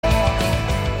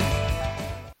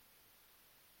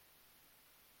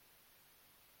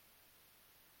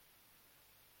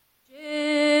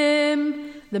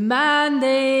the man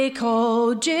they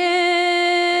call Jim.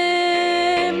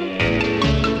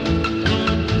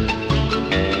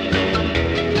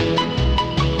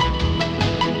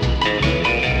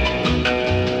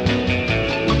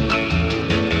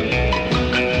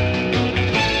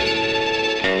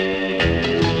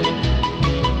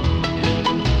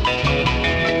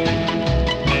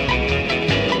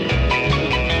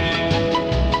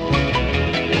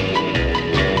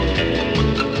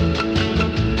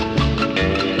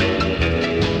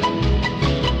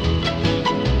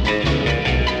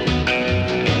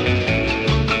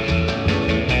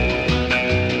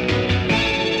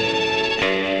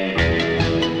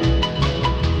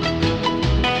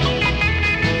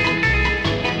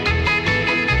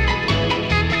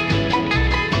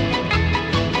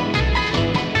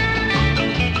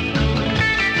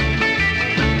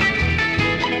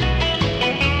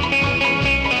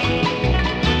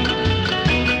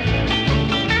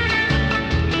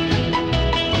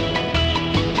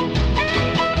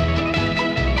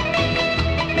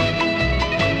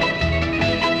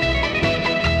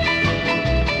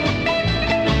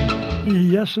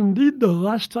 Yes, indeed. The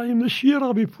last time this year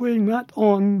I'll be playing that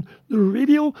on the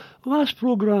radio. Last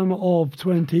programme of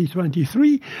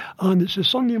 2023. And it's a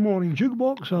Sunday morning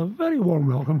jukebox. A very warm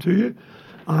welcome to you.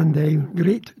 And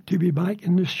great to be back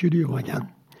in the studio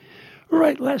again.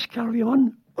 Right, let's carry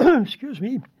on. Excuse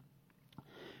me.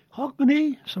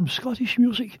 Harmony, some Scottish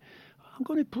music. I'm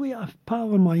going to play a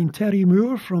pal of mine, Terry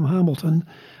Moore from Hamilton.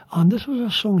 And this was a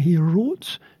song he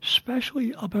wrote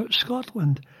specially about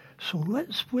Scotland. So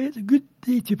let's play it. A good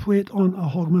day to play it on a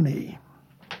harmony.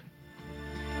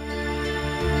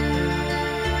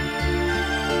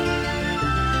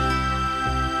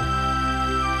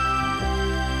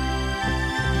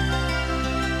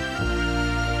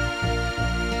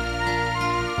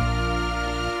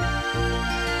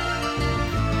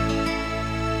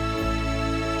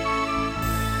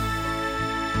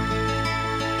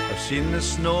 I've seen the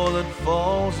snow that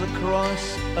falls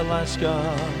across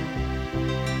Alaska.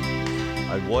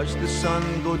 I've watched the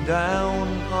sun go down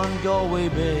on Galway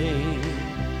Bay,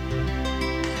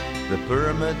 the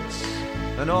pyramids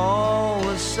and all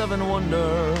the seven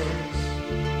wonders.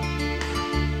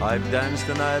 I've danced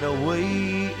the night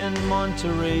away in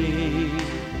Monterey,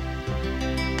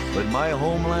 but my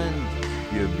homeland,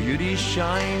 your beauty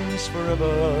shines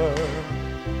forever.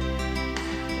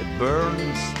 It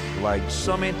burns like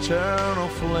some eternal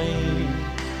flame,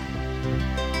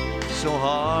 so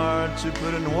hard to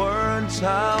put in words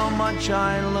how much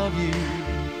I love you.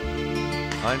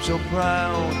 I'm so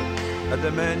proud at the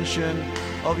mention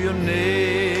of your name.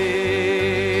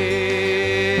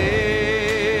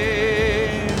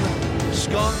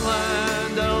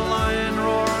 Scotland, a lion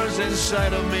roars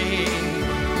inside of me.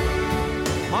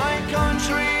 My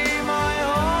country, my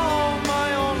home,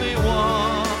 my only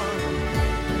one.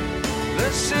 The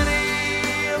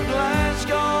city of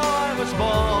Glasgow I was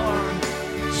born.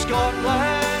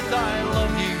 Scotland, I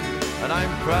love you, and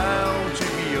I'm proud to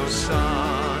be your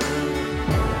son.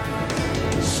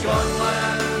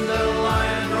 Scotland, a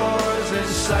lion roars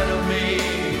inside of me.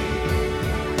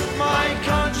 My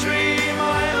country,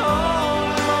 my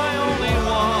home, my only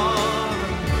one.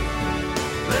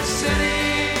 The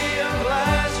city of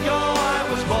Glasgow I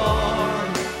was born.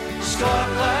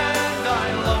 Scotland, I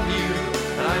love you,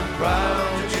 and I'm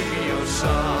proud to be your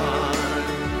son.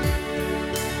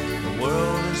 The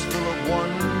world is full of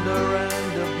wonder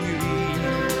and of beauty.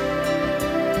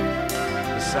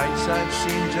 The sights I've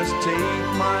seen just take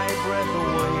my breath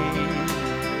away.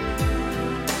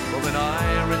 But when I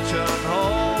return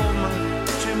home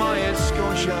to my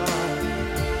Scotia,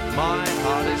 my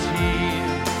heart is here.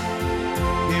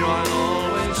 Here I'll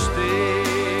always stay.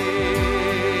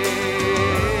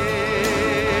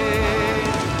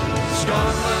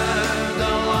 Scotland,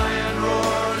 the lion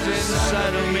roars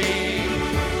inside of me.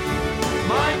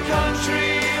 My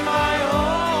country, my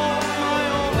home, my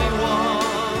only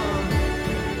one.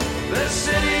 The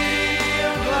city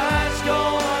of Glasgow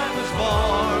I was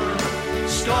born.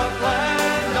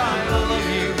 Scotland, I love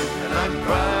you, and I'm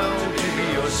proud to be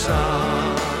your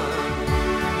son.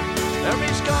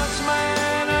 Every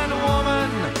Scotsman and woman,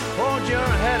 hold your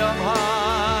head up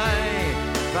high.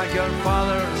 Thank your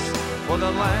fathers for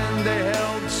the land they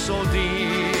held so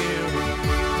dear.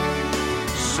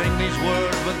 Sing these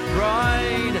words with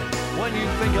pride when you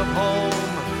think of home.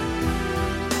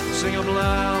 Sing them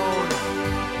loud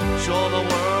so the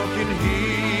world can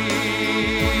hear.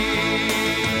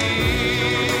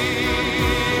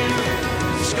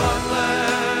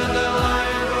 Scotland, the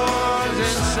lion roars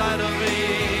inside of me.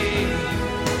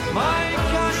 My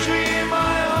country,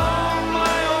 my home,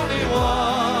 my only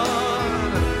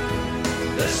one.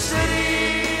 The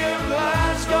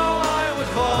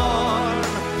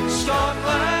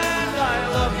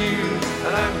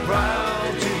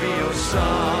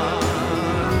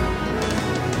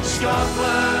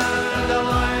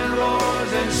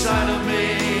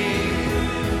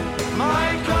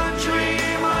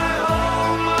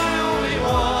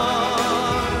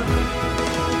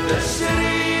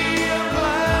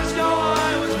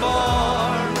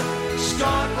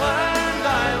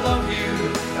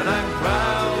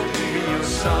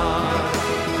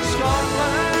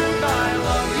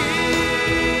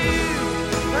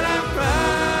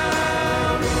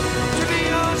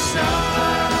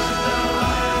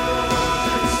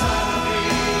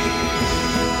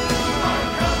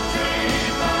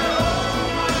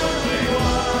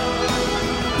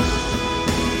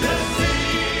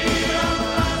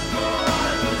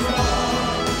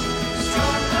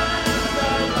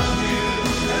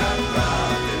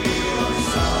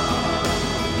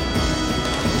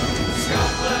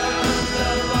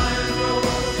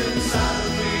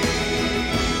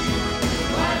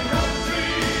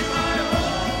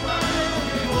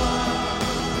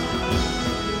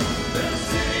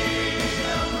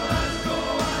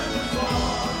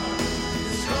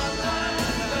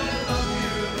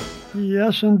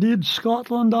Yes, indeed,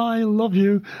 Scotland, I Love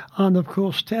You. And of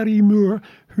course, Terry Moore,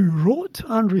 who wrote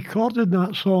and recorded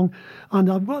that song. And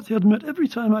I've got to admit, every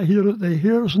time I hear it, the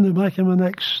hairs on the back of my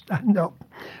neck stand up.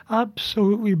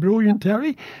 Absolutely brilliant,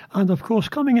 Terry. And of course,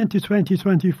 coming into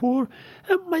 2024,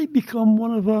 it might become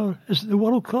one of our, is it the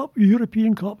World Cup,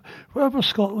 European Cup, wherever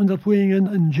Scotland are playing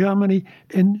in Germany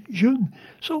in June.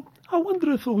 So I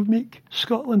wonder if they'll make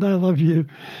Scotland, I Love You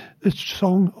the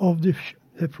song of the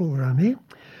programme, eh?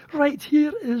 Right,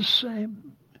 here is,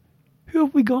 who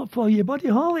have we got for you? Buddy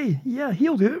Holly. Yeah,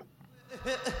 he'll do.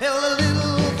 Well, the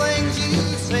little things you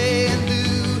say and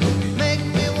do make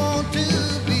me want to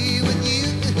be with you.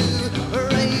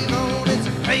 Rave on, it's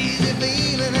a crazy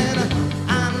feeling, and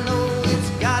I know it's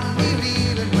got me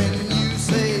reeling when you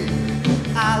say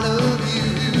I love you.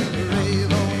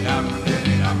 Rave on.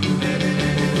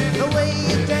 The way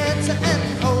you dance and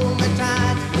hold me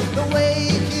tight, the way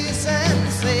you kiss and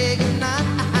say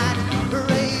goodnight.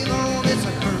 Rave on, it's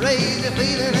a crazy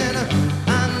feeling, and I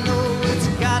know it's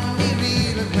got me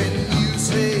reeling when you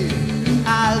say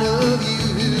I love you.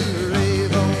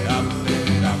 Rave on.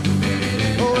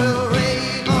 Oh, well,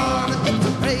 rave on, it's a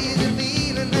crazy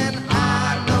feeling, and I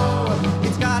know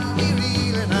it's got me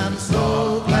reeling. I'm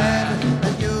so glad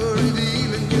that you're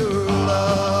revealing your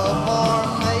love for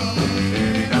me.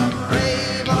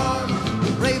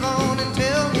 Rave on and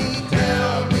tell me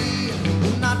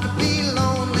not to be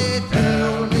lonely.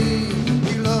 Tell me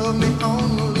you love me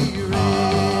only.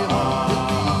 Rave on.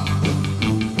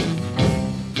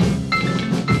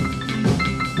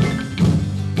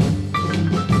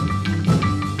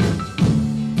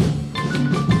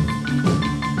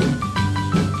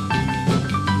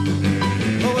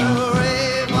 Oh, well,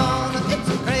 rave on, it's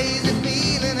a crazy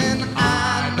feeling, and I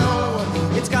know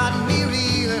it's got me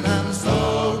reeling. I'm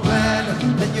so glad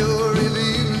that you're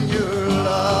revealing your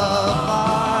love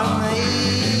for me.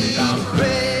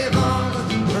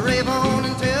 Rave on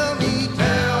and tell me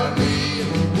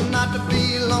not to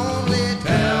be lonely.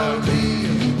 Tell me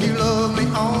you love me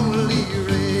only.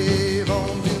 Rave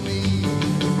on to me.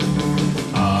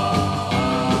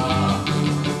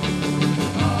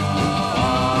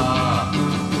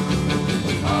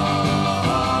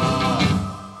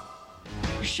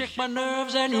 You shake my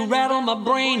nerves and you rattle my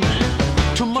brain.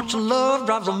 Too much love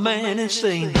drives a man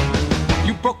insane.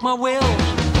 You broke my will,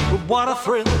 but what a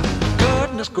thrill.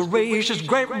 Goodness gracious,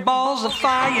 great balls of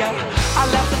fire. I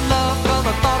laughed at love cause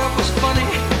I thought it was funny.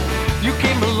 You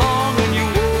came along and you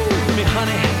wooed me,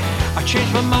 honey. I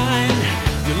changed my mind,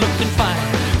 you're looking fine.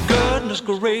 Goodness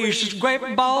gracious, great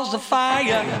balls of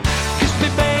fire. Kiss me,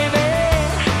 baby.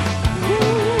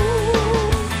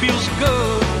 Ooh, feels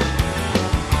good.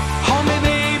 Hold me,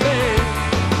 baby.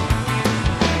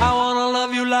 I wanna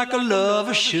love you like a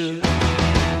lover should.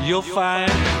 You're fine,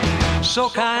 so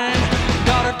kind.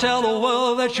 Gotta tell the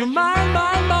world that you're mine,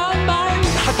 mine, mine, mine.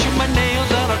 I chew my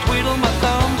nails and I twiddle my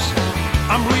thumbs.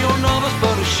 I'm real nervous,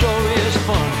 but it sure is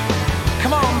fun.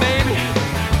 Come on, baby,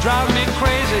 drive me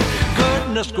crazy.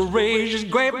 Goodness gracious,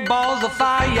 great balls of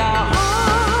fire.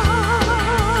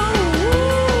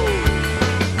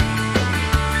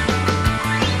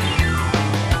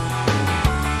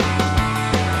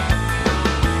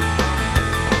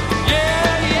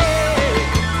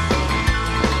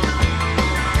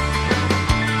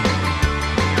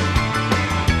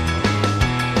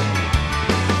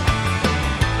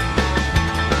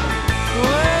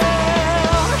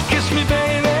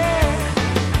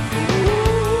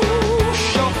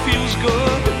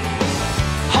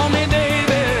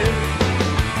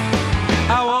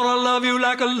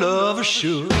 Lover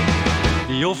should.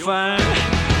 You're fine,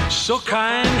 so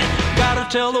kind. Gotta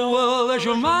tell the world that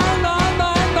you're mine, mine,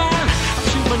 mine, mine. I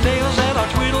chew my nails and I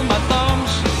twiddle my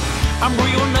thumbs. I'm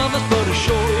real nervous, but it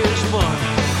sure is fun.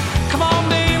 Come on,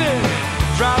 baby,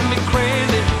 drive me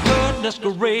crazy. Goodness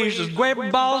gracious, great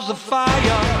balls of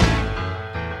fire.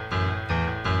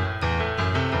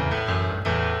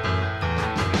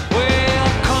 Well,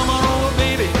 come on over,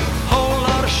 baby. Whole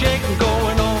lot of shaking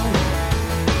going on.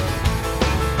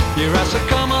 Here I say,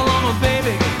 come along,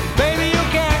 baby. Baby, you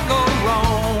can't go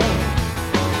wrong.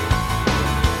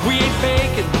 We ain't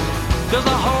faking. There's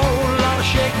a whole lot of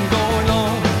shaking going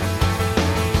on.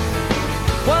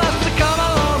 Well, I say, come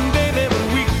along, baby.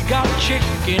 We got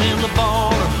chicken in the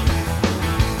barn.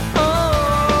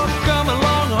 Oh, come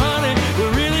along, honey. We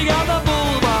really got the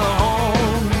bull by the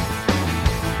horn.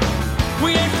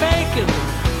 We ain't faking.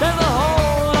 There's a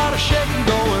whole lot of shaking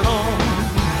going on.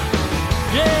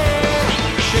 Yeah.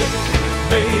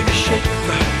 Baby, shake it.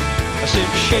 I said,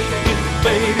 shake it,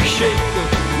 baby, shake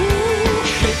it. Ooh,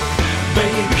 shake it,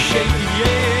 baby, shake it,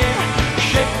 yeah.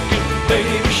 Shake it,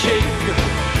 baby, shake it.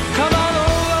 Come on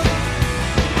over,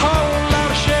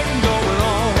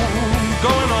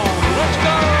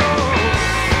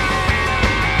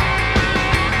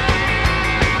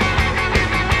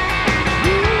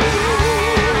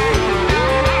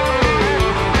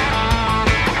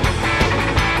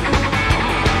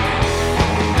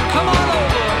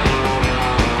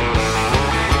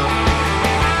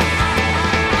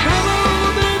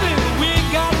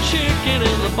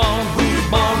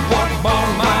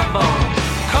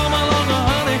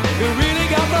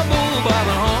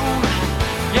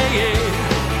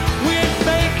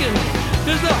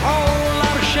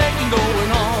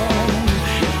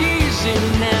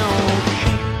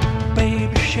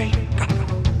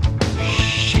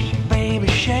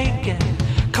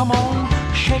 on,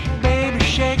 shake, baby,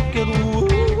 shake it, ooh,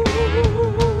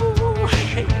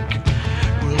 shake.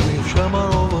 We'll be tremor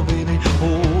over, baby,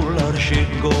 whole lot of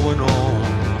shake going on.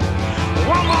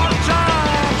 One more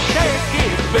time, shake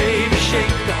it, baby, shake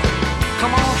it.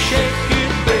 Come on, shake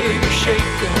it, baby,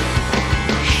 shake it.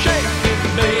 Shake it,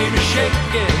 baby,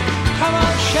 shake it. Come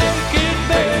on, shake it,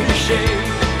 baby, shake.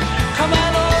 Come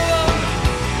on over,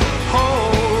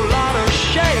 whole lot of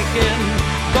shaking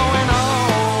going on.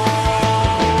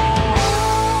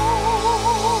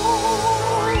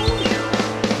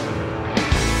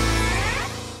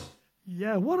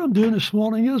 Yeah, what I'm doing this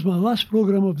morning is my last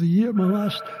programme of the year, my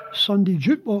last Sunday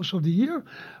jukebox of the year.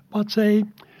 But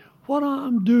what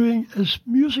I'm doing is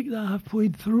music that I've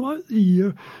played throughout the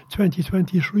year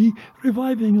 2023,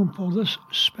 reviving them for this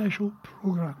special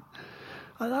programme.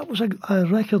 That was a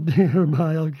record there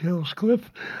by Girls Cliff,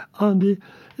 and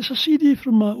it's a CD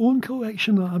from my own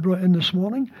collection that I brought in this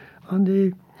morning, and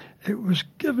it was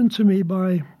given to me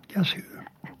by, guess who?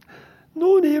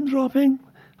 No name dropping,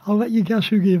 I'll let you guess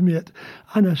who gave me it.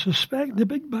 And I suspect the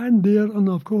big band there, and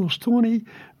of course Tony,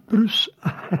 Bruce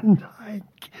and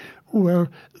Hank were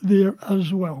there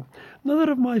as well.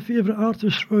 Another of my favourite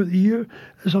artists throughout the year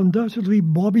is undoubtedly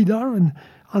Bobby Darin,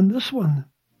 and this one.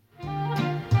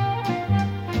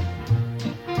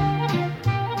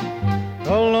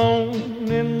 Alone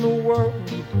in the world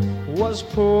was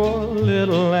poor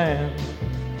little lamb,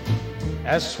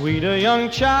 as sweet a young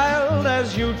child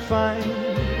as you'd find.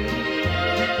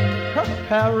 Her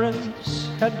parents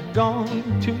had gone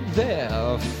to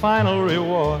their final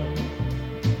reward,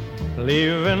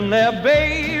 leaving their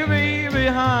baby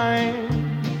behind.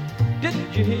 Did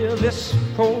you hear? This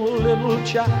poor little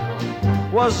child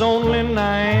was only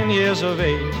 9 years of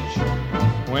age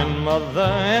when mother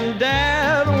and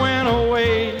dad went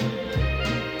away.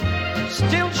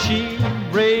 Still she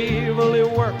bravely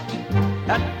worked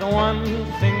at the one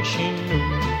thing she knew,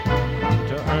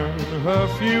 to earn her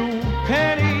few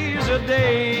pennies a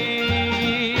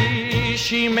day.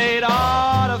 She made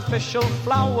artificial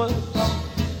flowers,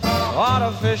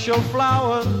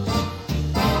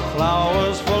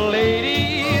 flowers for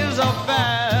ladies of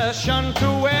fashion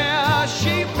to wear.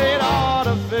 She made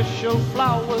artificial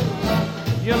flowers,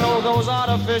 you know those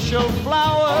artificial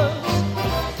flowers,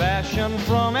 fashioned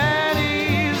from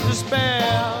Annie's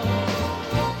despair.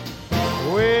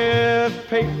 With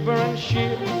paper and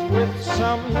shears, with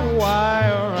some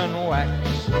wire and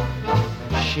wax,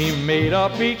 she made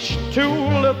up each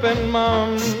tulip and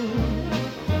mum.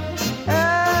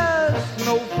 As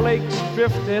snowflakes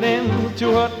drifted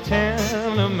into her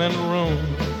tenement room,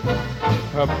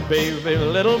 her baby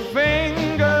little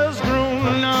fingers grew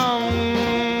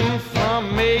numb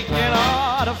from making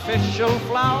artificial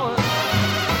flowers,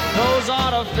 those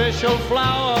artificial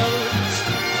flowers,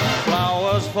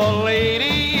 flowers for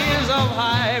ladies of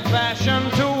high fashion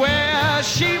to wear.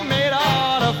 She made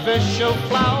artificial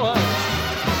flowers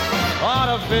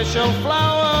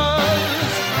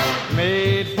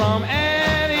made from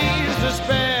Annie's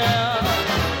despair.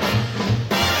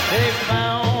 They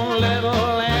found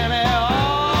little Annie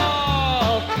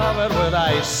all covered with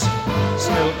ice,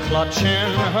 still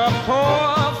clutching her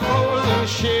poor frozen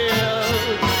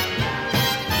shears.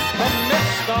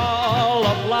 Amidst all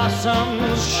the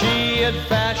blossoms she had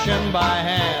fashioned by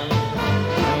hand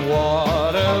and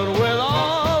watered with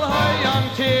all her young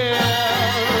tears.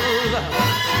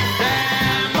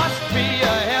 There must be a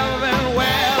heaven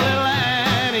where little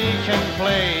Annie can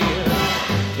play,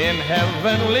 in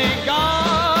heavenly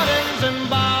gardens and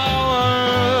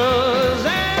bowers,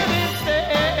 and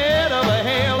instead of a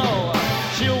halo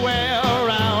she'll wear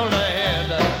around her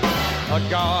head a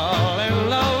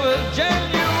garland of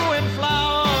genuine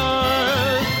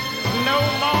flowers. No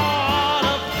more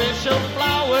artificial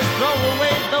flowers, throw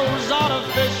away those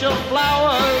artificial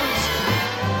flowers,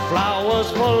 flowers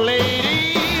for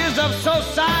ladies of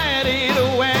society to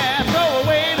wear. Throw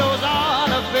away those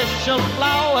artificial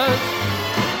flowers,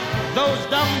 those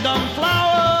dum-dum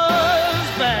flowers,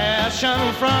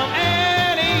 fashioned from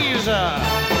Annie's,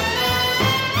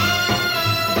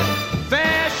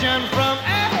 fashioned from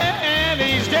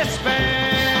Annie's despair.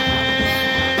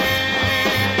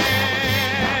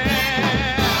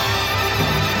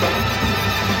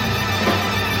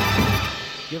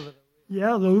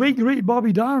 Yeah, the late great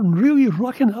Bobby Darin really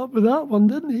rocking it up with that one,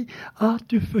 didn't he?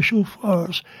 Artificial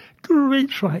Flowers. Great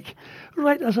track.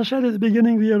 Right, as I said at the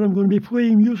beginning there, I'm going to be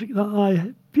playing music that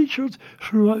I featured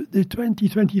throughout the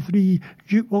 2023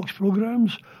 Jukebox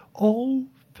programmes, all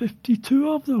 52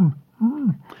 of them.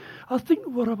 I think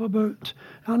we're up about,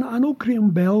 and I know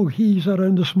Graham Bell, he's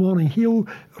around this morning, he'll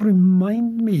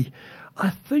remind me. I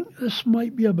think this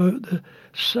might be about the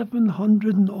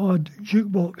 700 and odd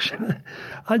jukebox.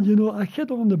 And you know, I kid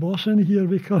on the boss in here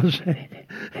because I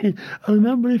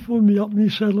remember he phoned me up and he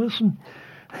said, listen,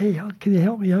 hey, can you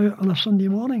help me out on a Sunday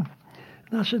morning?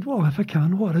 And I said, well, if I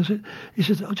can, what is it? He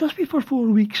said, it'll just be for 4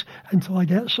 weeks until I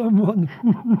get someone.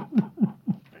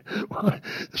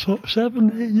 So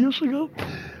 7, 8 years ago,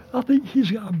 I think he's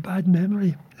got a bad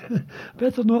memory.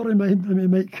 Better not remind him, he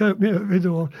might count me out the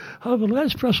door. However,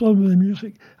 let's press on with the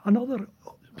music. Another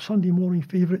Sunday morning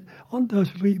favourite,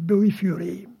 undoubtedly Billy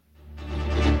Fury.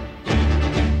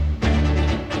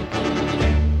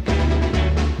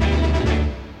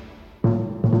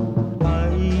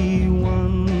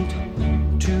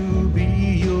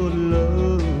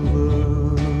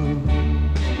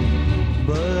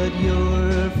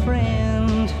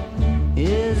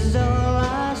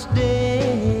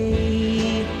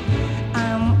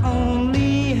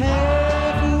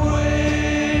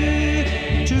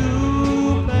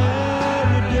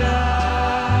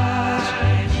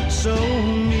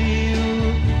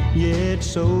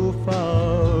 So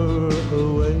far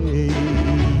away,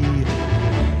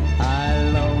 I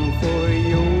long for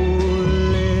your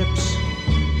lips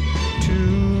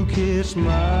to kiss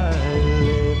my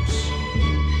lips,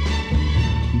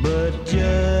 but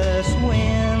just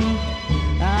when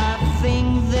I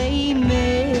think they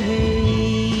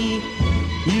may,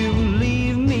 you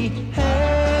leave me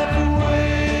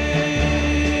halfway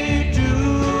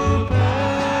to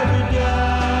paradise.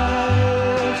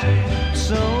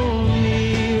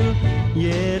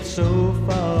 So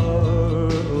far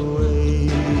away,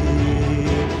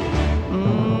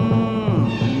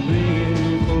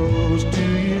 being close to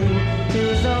you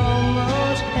is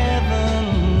almost heaven,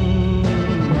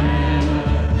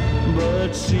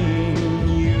 but seeing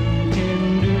you can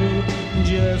do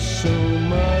just so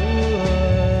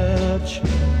much.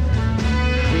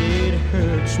 It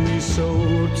hurts me so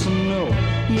to know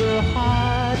your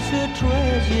heart's a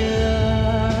treasure,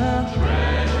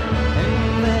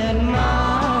 and that my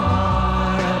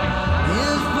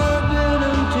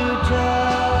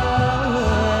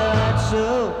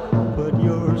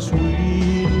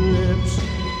sweet lips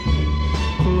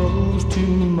close to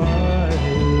my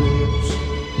lips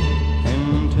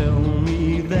and tell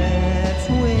me that's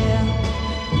where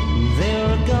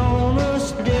they're gonna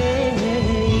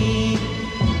stay.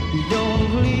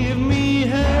 Don't leave me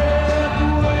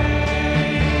halfway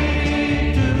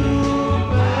to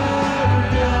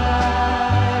paradise,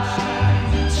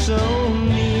 so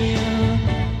near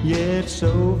yet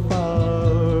so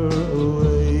far away.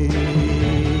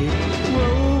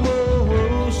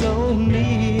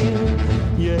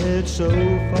 So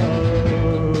far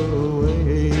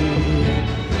away,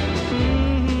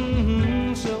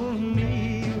 so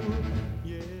near,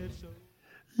 yet so...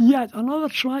 Yet another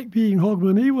track being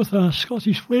Hogmanay with a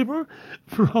Scottish flavour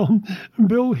from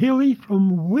Bill Haley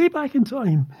from way back in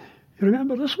time. You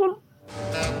remember this one?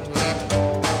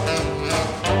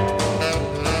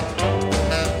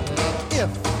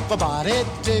 If a body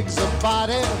digs a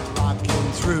body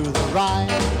rocking through the ride,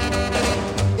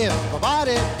 if a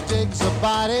body digs a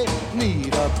body,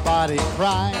 need a body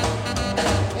cry.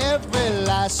 Every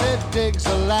lassie digs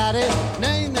a laddie,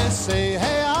 nay, they say,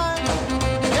 hey, I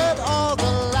get all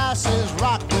the lassies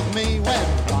rock with me when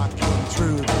rocking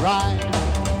through the ride.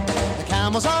 The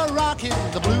camels are rocking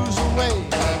the blues away,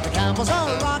 the camels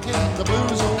are rocking the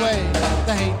blues away.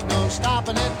 There ain't no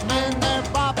stopping it, man, they're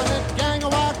bopping it. Gang a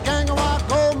walk,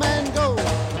 go, man, go.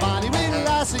 The bonny wee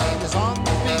lassie is on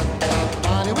the beat, the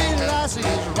bonny wee lassie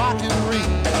is rockin'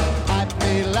 reed. Pipe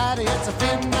me laddie, it's a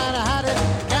fin and a hattie.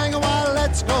 Gang a while,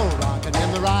 let's go, rockin'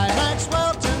 in the ride.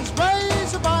 Maxwellton's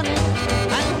raised a bonny,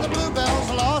 and the bluebells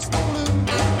lost the blue.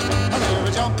 They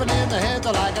were jumping in the head,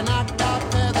 they're like a knocked out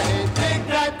feather. Hey, take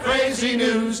that crazy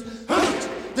news.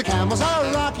 Hoot! The camels are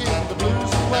rocking the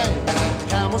blues away. The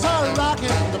camels are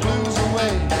rocking the blues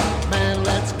away. Man,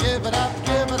 let's give it up,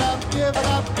 give it up, give it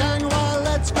up. Gang a while,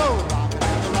 let's go, rockin'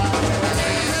 in the ride.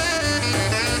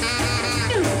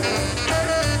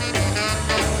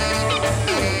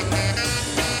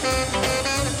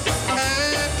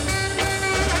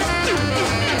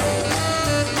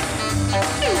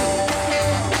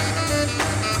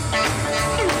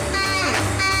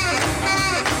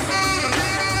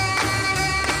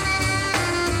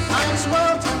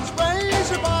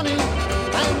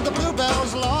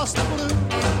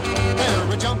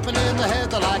 In the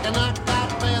head, they're like a knocked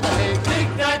out feather. Hey,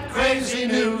 take that crazy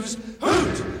news.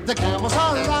 Hoot! The camels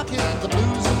are rocking the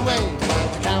blues away.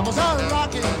 The camels are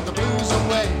rocking the blues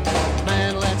away.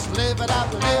 Man, let's live it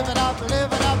up, live it up,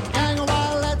 live it up. Gang a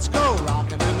while, let's go,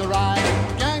 rocking in the ride.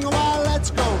 Gang a while,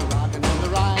 let's go, rocking in the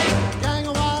ride. Gang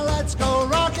a while, let's go,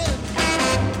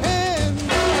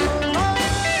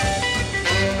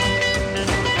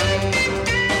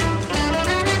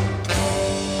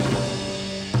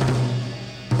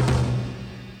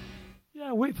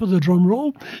 for the drum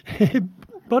roll.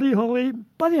 Buddy Holly.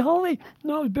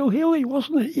 No, it was Bill Haley,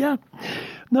 wasn't it? Yeah.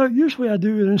 Now, usually I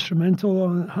do an instrumental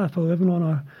on 11:30 on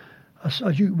a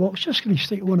jukebox. Just going to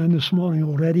stick one in this morning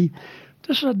already.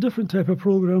 This is a different type of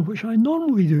programme, which I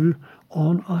normally do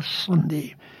on a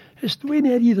Sunday. It's Dwayne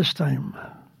Eddy this time.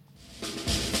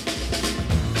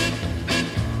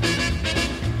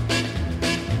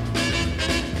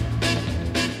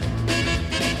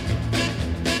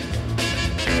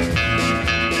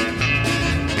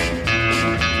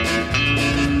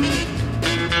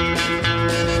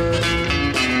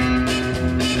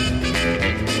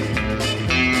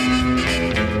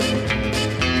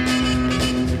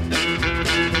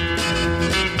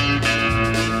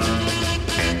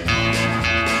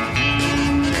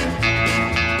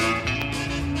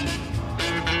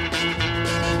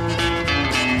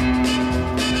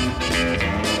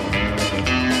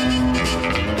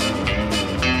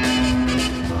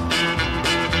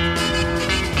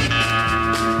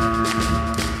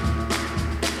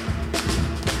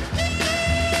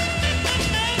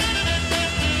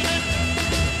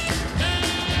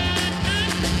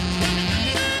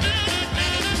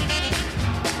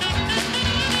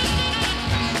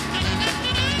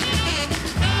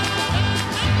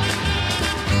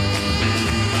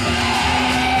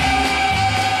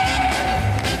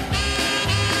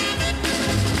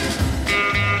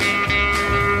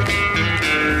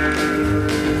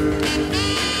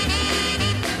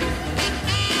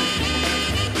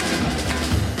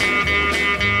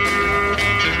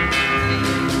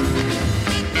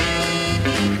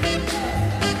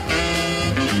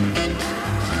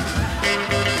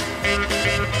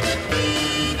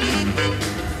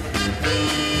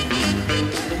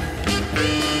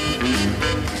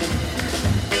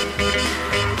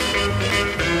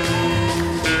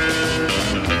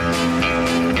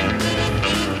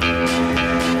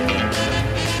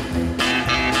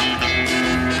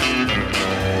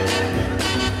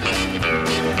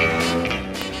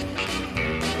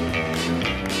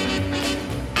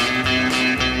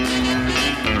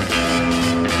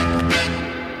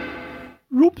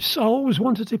 I always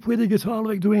wanted to play the guitar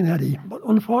like Dwayne Eddy, but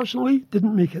unfortunately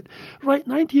didn't make it. Right,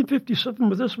 1957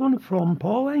 with this one from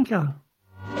Paul Anka.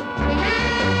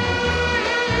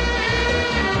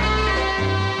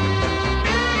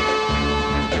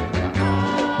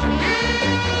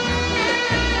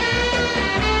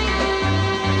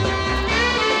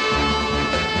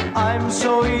 I'm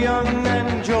so young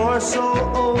and you're so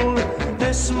old.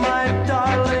 This, my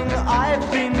darling,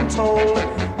 I've been told.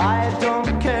 I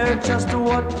don't care just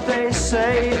what they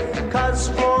say, 'cause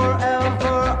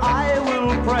forever I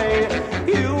will pray.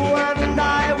 You and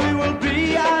I, we will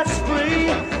be as free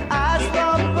as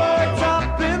the birds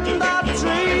up in the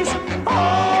trees.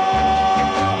 Always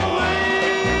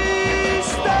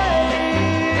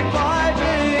stay by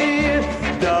me,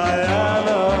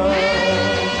 Diana.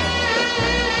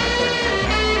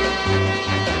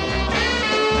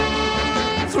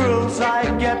 Thrills I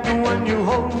get when you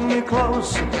hold me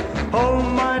close. Oh,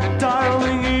 my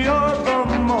darling, you're the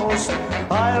most.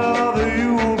 I love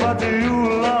you, but you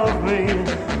love me.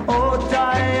 Oh,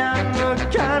 Diana,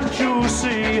 can't you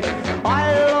see?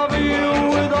 I love you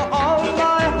with all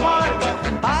my heart,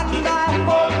 and I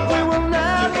hope we will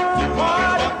never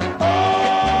part.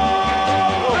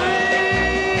 Always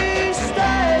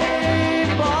stay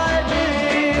by me,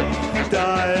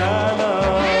 Diana.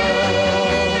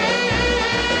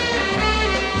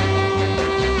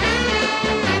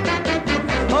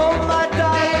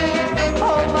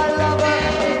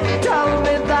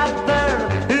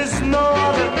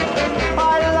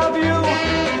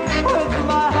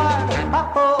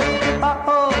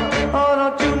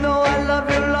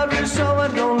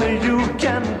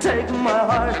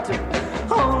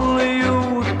 Only you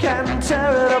can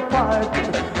tear it apart.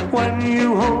 When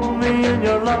you hold me in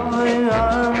your loving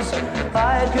arms,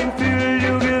 I can feel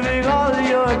you giving all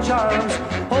your charms.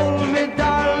 Hold me,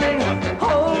 darling,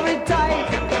 hold me tight.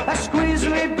 Squeeze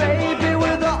me, baby,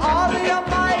 with all your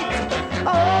might.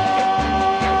 Oh,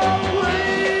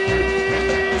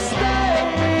 please stay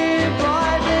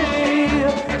by me,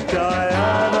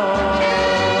 Diana.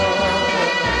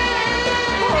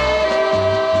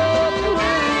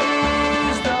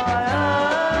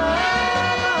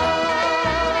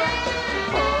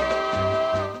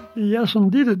 Yes,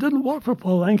 indeed, it didn't work for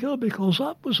Paul Anka because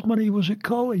that was when he was at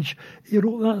college. He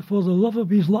wrote that for the love of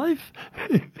his life.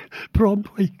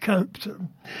 Promptly counted him.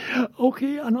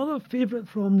 Okay, another favourite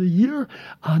from the year,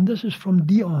 and this is from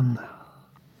Dion.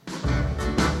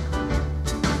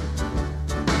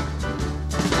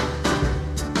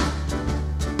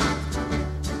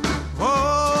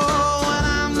 Oh, and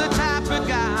I'm the type of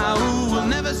guy who will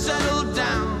never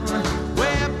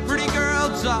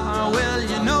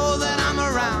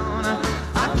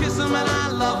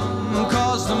love them,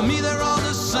 cause to me they're all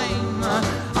the same.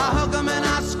 I hug them and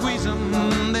I squeeze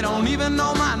them, they don't even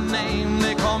know my name.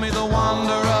 They call me the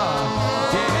wanderer,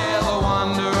 yeah, the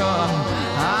wanderer.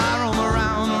 I roam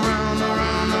around, around,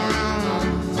 around, around.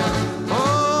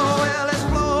 Oh, well, there's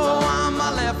Flo on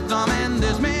my left arm and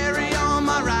there's Mary on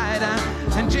my right.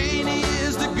 And Janie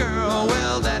is the girl,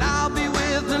 well, that I'll be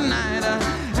with tonight.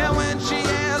 And when she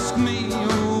asks me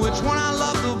which one I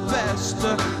love the best,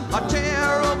 I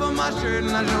tear open my shirt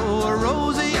and I show a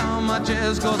Rosie on my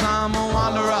chest, cause I'm a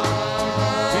wanderer,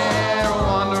 yeah, a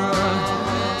wanderer.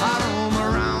 I roam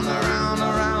around, around,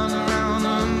 around,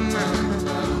 around.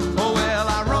 Oh, well,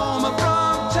 I roam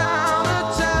from town to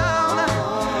town.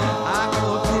 I go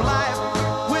through life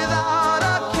without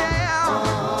a care,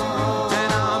 and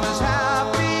I'm as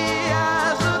happy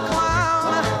as a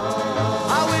clown.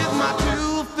 I with my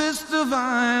two fists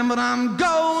divine, but I'm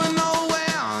going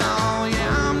nowhere. Oh,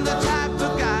 yeah, I'm the type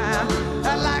of guy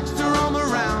that likes to roam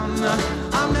around.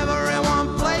 I'm never in one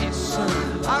place.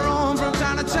 I roam from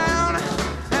town to town,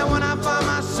 and when I find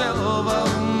myself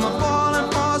I'm falling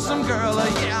for some girl,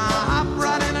 yeah, I hop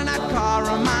right into that car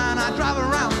of mine. I drive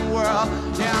around the world.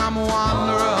 Yeah, I'm a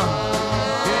wanderer,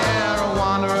 yeah, a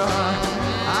wanderer.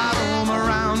 I roam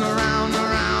around, around,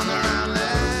 around, around.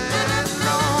 Let it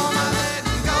roam, let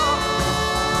it go.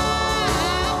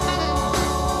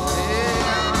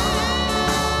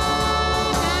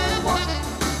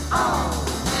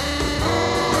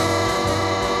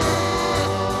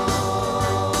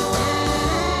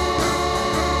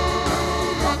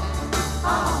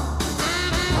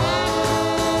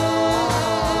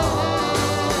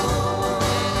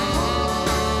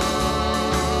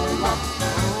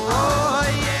 Oh,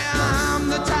 yeah, I'm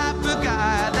the type of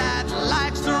guy that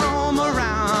likes to roam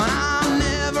around. I'm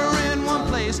never in one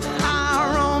place.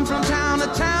 I roam from town to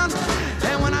town,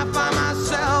 and when I find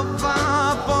myself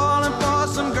falling for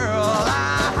some girl,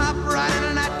 I hop right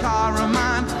into that car of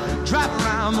mine, drive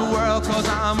around the world, cause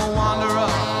I'm a wanderer,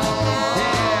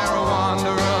 yeah, a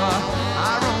wanderer.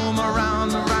 I roam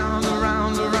around, around,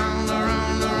 around, around,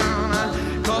 around,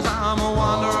 around, cause I'm a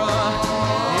wanderer,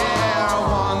 yeah, a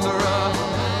wanderer.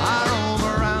 I roam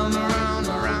around, around,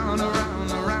 around,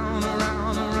 around, around,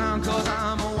 around, around, cause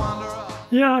I'm a wanderer.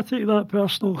 Yeah, I take that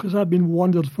personal because I've been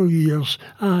wandered for years.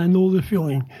 I know the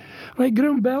feeling. Right,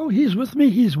 Graham Bell, he's with me.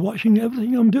 He's watching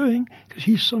everything I'm doing because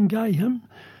he's some guy, him.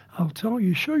 I'll tell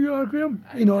you, sure you are, Graham?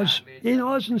 He nods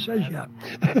and says, yeah.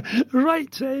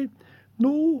 Right,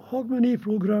 no Hogmanay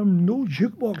programme, no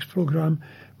jukebox programme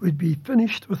would be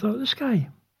finished without the sky.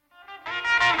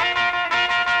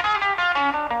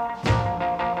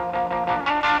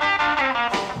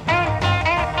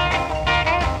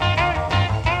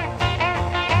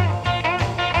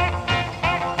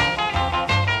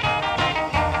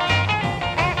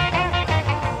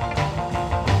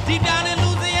 Deep down in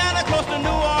Louisiana, close to New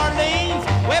Orleans,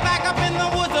 way back up in the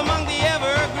woods among the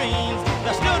evergreens,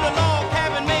 there stood a log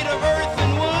cabin made of earth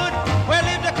and wood, where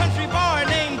lived a country boy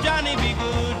named Johnny B.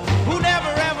 Good, who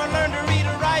never ever learned to read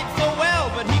or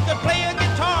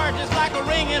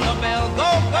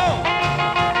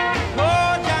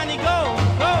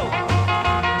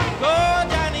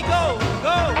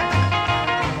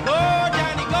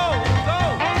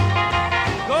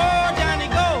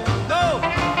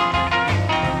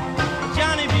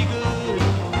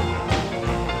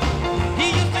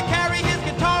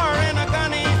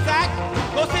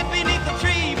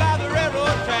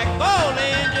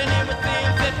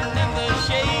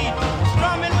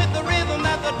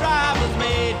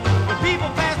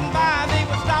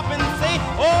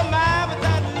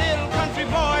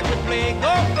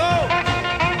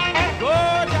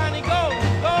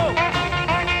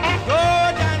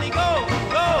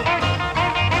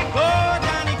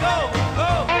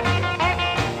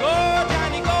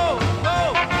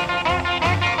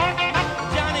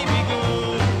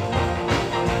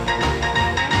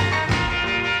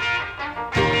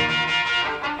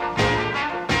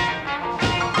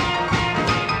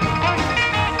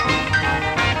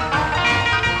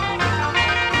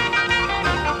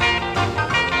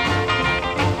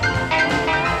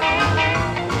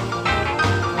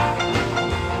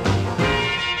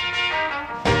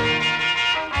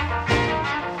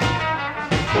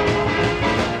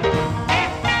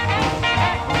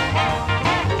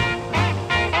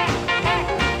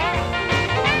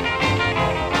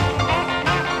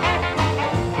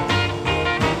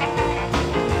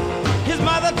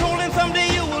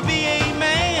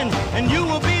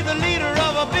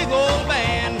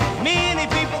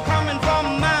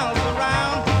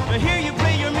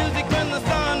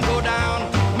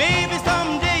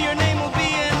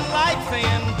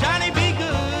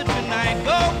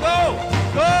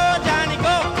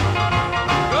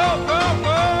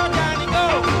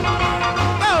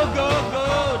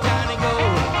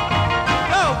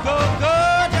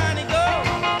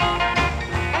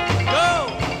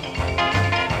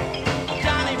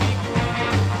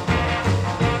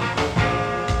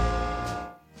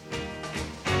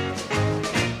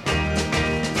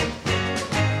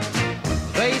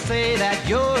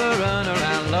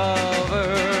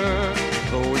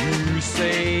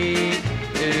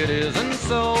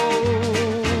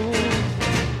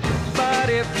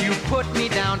put me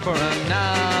down for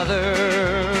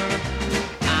another.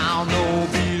 I'll know,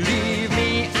 believe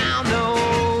me, I'll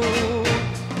know.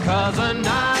 'Cause a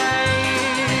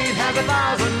night has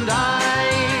 1,000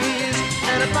 eyes,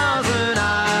 and 1,000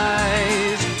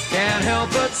 eyes can't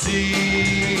help but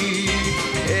see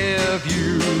if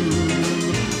you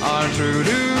are true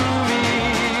to me.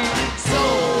 So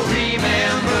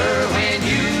remember when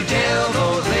you tell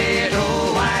those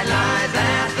little white lies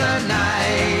that the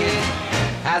night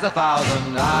has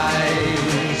 1,000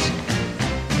 eyes.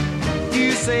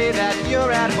 You say that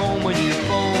you're at home when you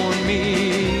phone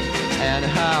me, and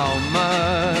how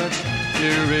much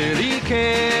you really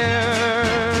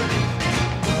care.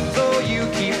 Though you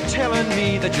keep telling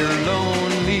me that you're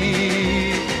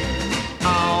lonely,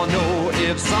 I'll know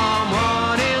if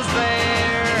someone is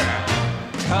there.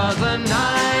 'Cause the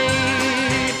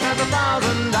night has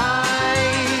 1,000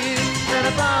 eyes, and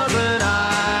 1,000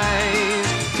 eyes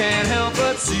can't help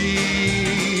but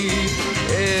see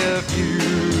if you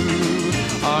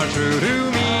are true to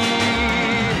me.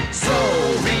 So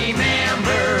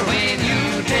remember when you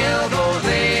tell those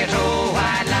little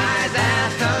white lies that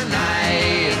the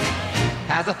night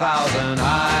has 1,000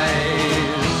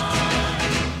 eyes.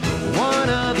 One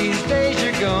of these days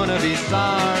you're gonna be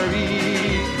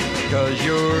sorry, 'cause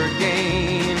your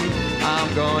game I'm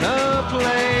gonna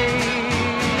play.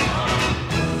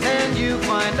 And you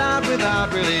find out without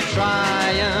really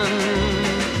trying,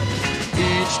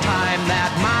 each time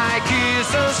that my kiss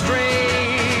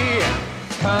astray.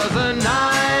 'Cause the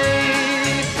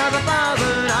night has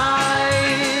 1,000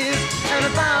 eyes, and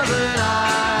 1,000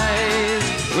 eyes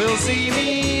will see me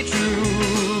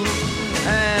true.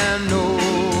 And no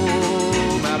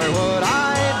matter what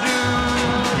I do,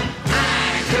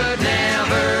 I could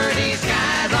never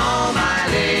disguise all my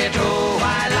little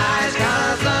white lies.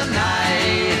 'Cause the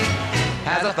night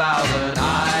has 1,000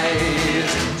 eyes.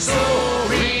 So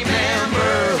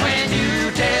remember when you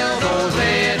tell those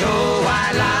little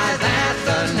white lies that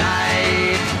the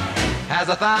night has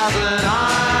 1,000 eyes.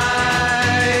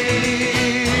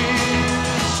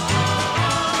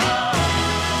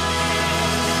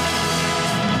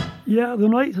 Yeah, the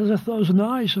night has 1,000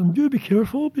 eyes, and do be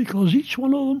careful because each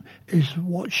one of them is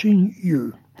watching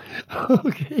you.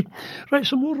 Okay, right,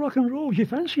 some more rock and roll. Do you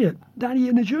fancy it? Danny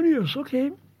and the Juniors,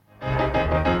 okay.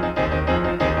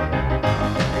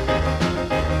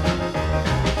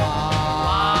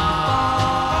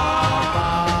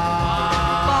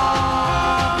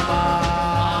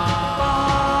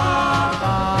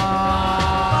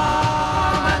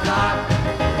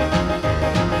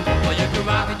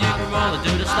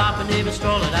 Even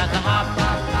strolling at the hop.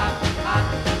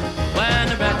 When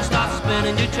the record starts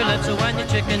spinning, you calypso when you're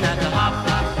chicken at the hop.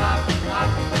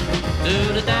 Do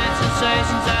the dance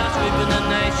sensations that are sweeping the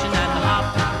nation at the hop.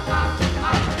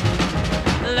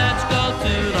 Let's go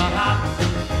to the hop.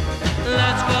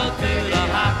 Let's go to the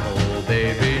hop. Oh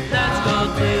baby, let's go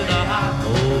to the hop.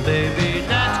 Oh baby,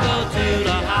 let's go to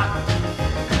the hop.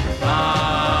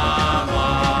 Come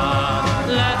on,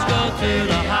 let's go to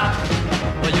the hop.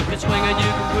 Well, you can swing and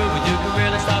you can groove and you can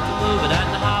really start to move it at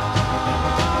the hop.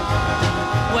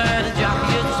 Where the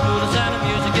jockey is the smoothest and the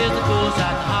music is the coolest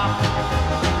at the hop.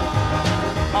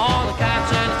 All the cats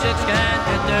and the chicks can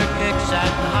get their kicks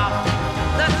at the hop.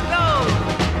 Let's go!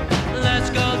 Let's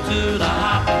go to the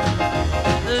hop.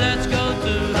 Let's go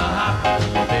to the hop,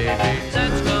 baby.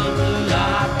 Let's go to the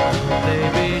hop,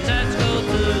 baby. Let's go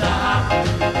to the hop.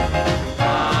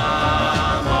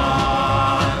 Come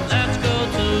on, let's go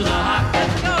to the hop.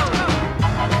 Let's go!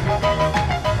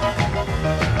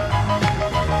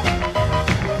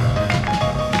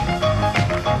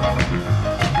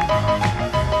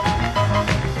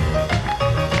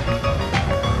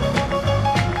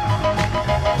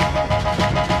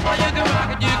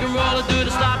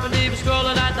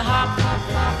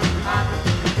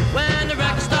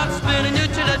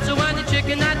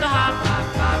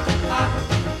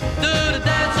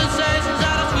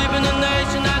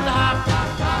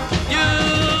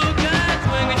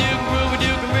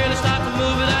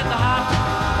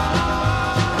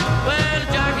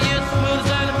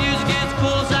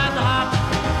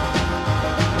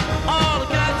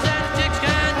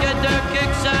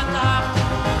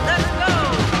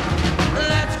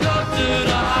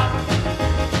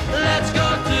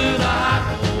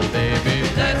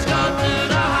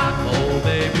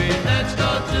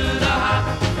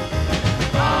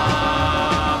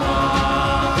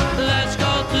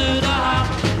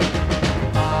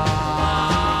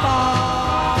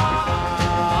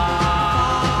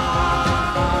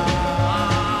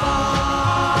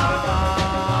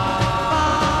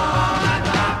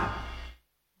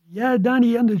 Yeah,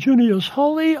 Danny and the Juniors.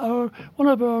 Holly, one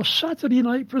of our Saturday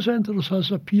night presenters, has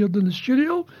appeared in the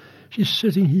studio. She's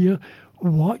sitting here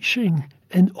watching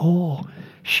in awe.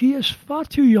 She is far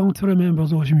too young to remember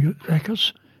those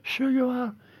records. Sure you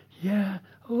are? Yeah,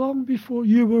 long before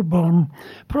you were born.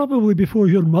 Probably before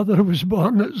your mother was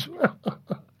born as well.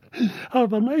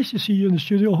 However, nice to see you in the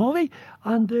studio, Holly.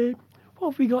 And what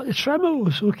have we got? The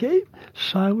tremolos, okay?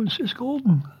 Silence is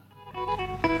golden.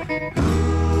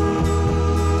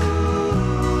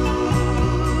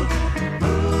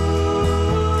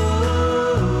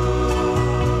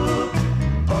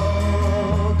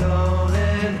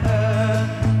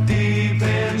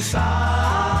 Inside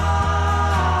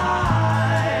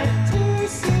to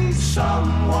see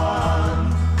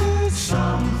someone,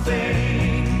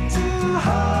 something to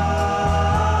hug.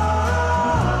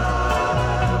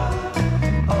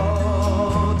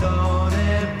 Oh, don't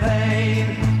it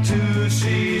pain to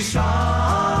see someone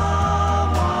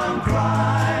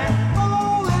cry?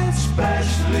 Oh,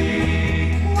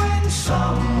 especially when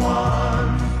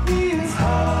someone is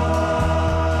hurt.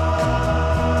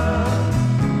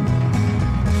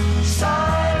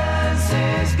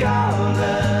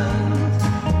 Golden,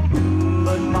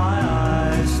 but my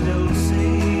eyes still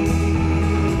see.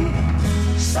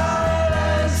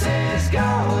 Silence is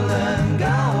golden,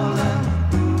 golden,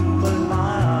 but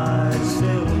my eyes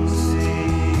still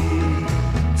see.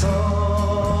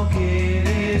 Talking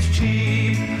is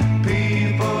cheap,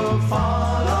 people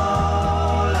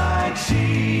follow like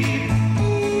sheep,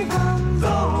 even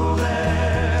though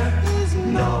there is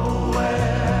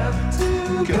nowhere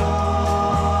to go.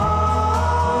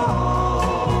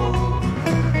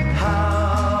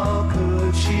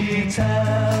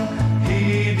 Tell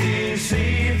he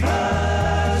deceived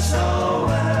her so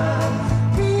well.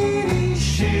 Maybe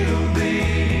she'll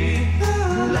be the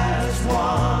last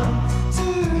one to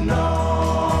know.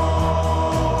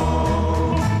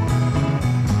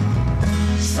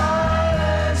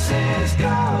 Silence is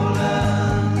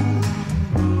golden,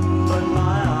 but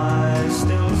my eyes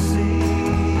still see.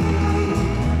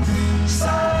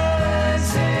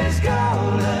 Silence is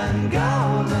golden,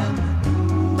 golden,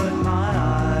 but my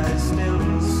eyes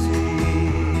still see.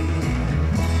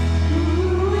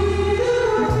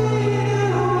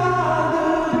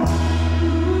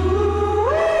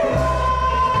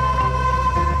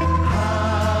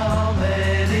 How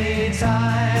many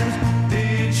times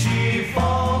did she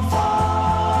fall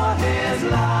for his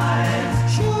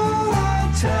lies? Should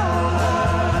I tell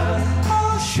her,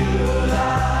 or should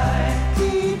I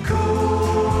be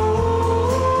cool?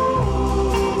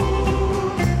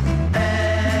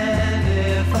 And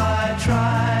if I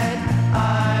tried,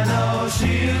 I know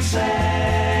she'll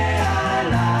say I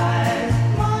lied.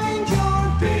 Mind your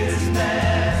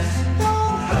business,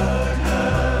 don't hurt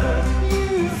her,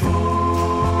 you fool.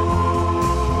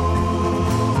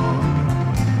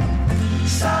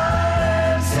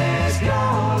 Silence is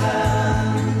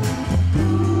golden,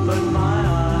 but my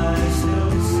eyes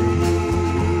still see.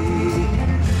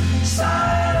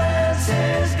 Silence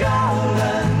is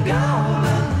golden,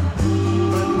 golden,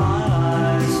 but my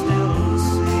eyes still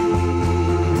see.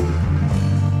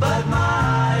 But my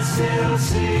eyes still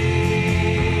see.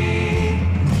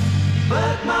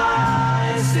 But my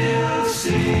eyes still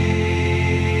see.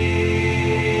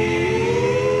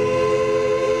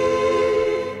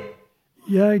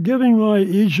 Yeah, giving my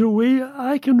age away,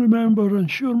 I can remember, and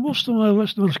sure most of my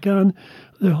listeners can,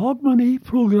 the Hogmanay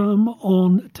programme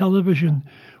on television,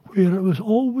 where it was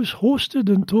always hosted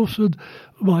and toasted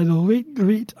by the late,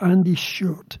 great Andy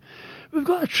Stewart. We've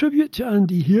got a tribute to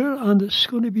Andy here, and it's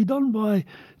going to be done by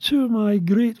two of my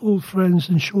great old friends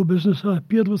in show business. I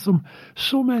appeared with them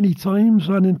so many times,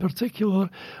 and in particular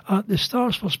at the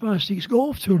Stars for Spastics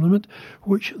golf tournament,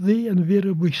 which they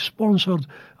invariably sponsored,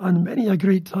 and many a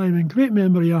great time and great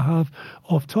memory I have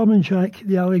of Tom and Jack,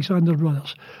 the Alexander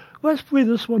brothers. Let's play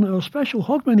this one, our special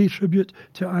Hogmanay tribute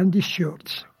to Andy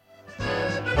Stewart.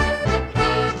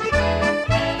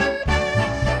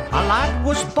 A lad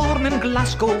was born in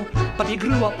Glasgow, but he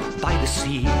grew up by the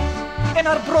sea. In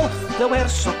Arbroath they were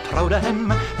so proud of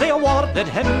him, they awarded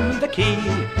him the key.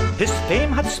 His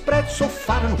fame had spread so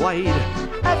far and wide,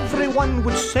 everyone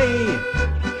would say,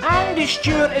 Andy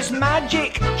Stewart is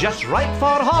magic, just right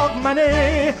for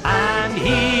Hogmanay. And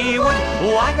he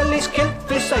would waggle his kilt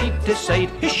from side to side,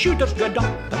 his shooters good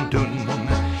up and down.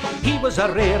 He was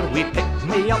a rare wee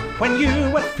pick-me-up when you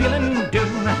were feeling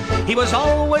down. He was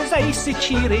always icy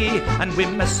cheery, and we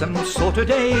miss him so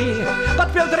today.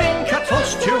 But we'll drink a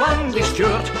toast to Andy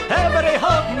Stewart every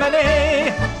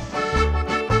Hogmanay.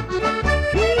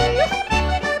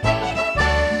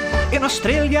 In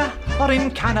Australia or in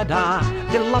Canada,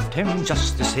 they loved him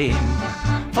just the same.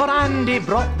 for Andy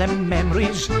brought them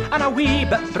memories and a wee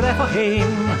bit breath of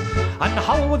hame, and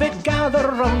how they'd gather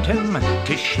round him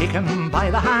to shake him by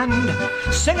the hand,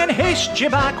 singing, haste ye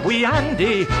back, wee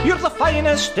Andy, you're the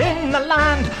finest in the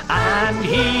land. And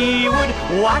he would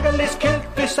waggle his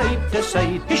kilty side to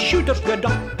side, his shooters good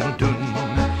up and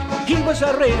down. He was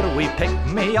a rare wee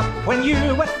pick-me-up when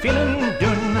you were feeling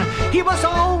down. He was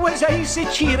always icy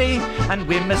cheery, and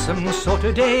we miss him so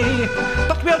today.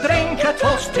 But we'll drink a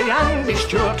toast to Andy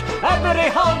Stewart, every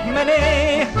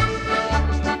hogmanay.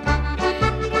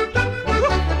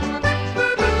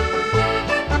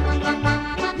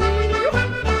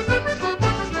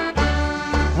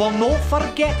 We'll no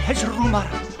forget his rumour,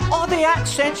 or the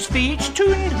accents for each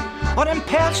tune, or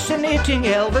impersonating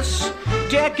Elvis,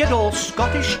 to a good old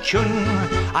Scottish tune.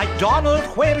 I Donald,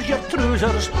 where's your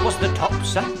trousers, was the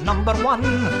tops at number one.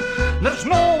 There's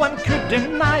no one could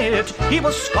deny it, he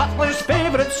was Scotland's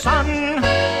favourite son.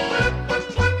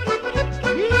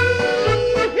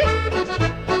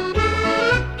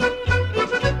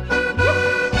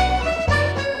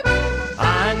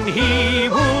 And he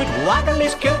would waggle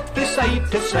his kilty side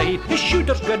to side, his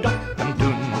shooters good up and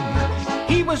down.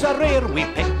 He was a rare wee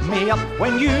pick-me-up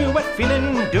when you were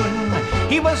feeling down.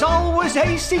 He was always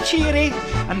icy cheery,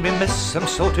 and we miss him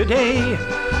so today.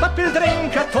 But we'll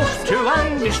drink a toast to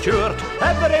Andy Stewart,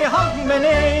 every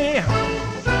hogmanay.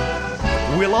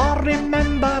 We'll all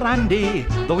remember Andy,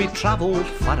 though he travelled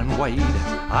far and wide.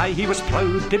 Aye, he was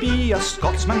proud to be a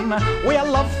Scotsman, with a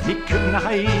love he couldn't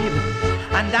hide.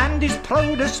 And Andy's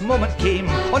proudest moment came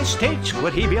on stage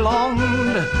where he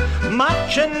belonged,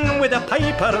 marching with the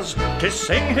pipers to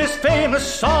sing his famous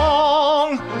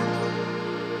song.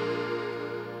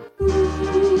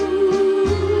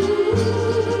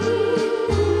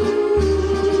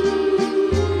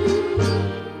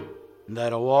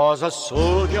 There was a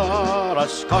soldier, a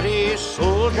Scottish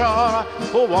soldier,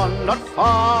 who wandered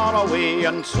far away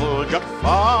and soldiered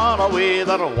far away.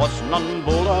 There was none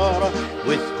bolder,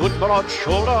 with good broad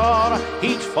shoulder.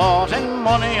 He'd fought in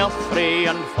many a fray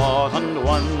and fought and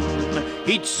won.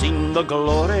 He'd seen the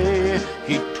glory,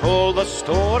 he'd told the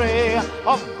story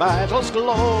of battles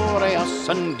glorious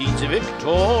and deeds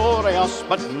victorious.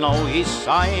 But now he's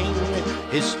sighing,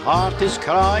 his heart is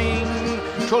crying,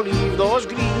 to leave those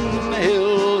green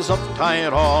hills of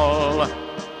Tyrol.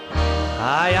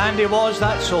 Aye, Andy was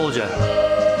that soldier.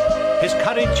 His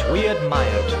courage we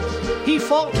admired. He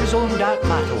fought his own dark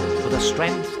battle with a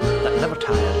strength that never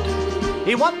tired.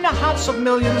 He won the hearts of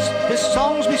millions, his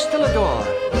songs we still adore.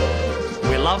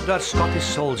 We loved our Scottish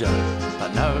soldier,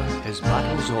 but now his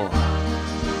battle's o'er.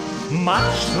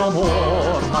 March no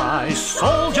more, my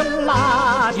soldier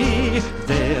laddie,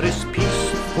 there is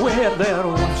peace where there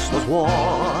once was war.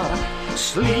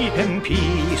 Sleep in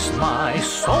peace, my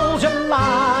soldier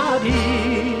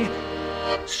laddie,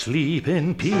 sleep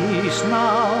in peace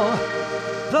now,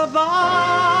 the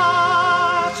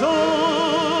battle's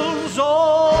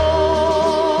o'er.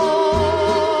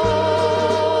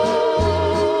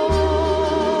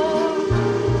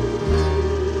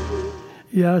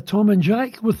 Yeah, Tom and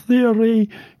Jack with their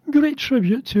great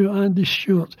tribute to Andy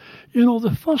Stewart. You know,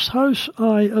 the first house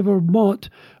I ever bought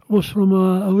was from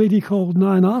a lady called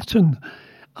Nan Arton,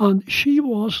 and she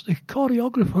was the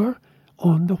choreographer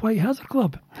on the White Heather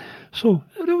Club. So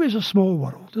it really is a small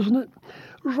world, isn't it?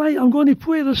 Right, I'm going to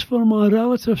play this for my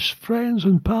relatives, friends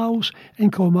and pals in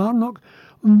Kilmarnock.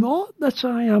 Not that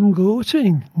I am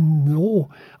gloating, no,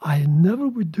 I never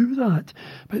would do that.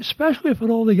 But especially for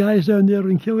all the guys down there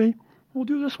in Killie, we'll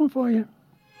do this one for you.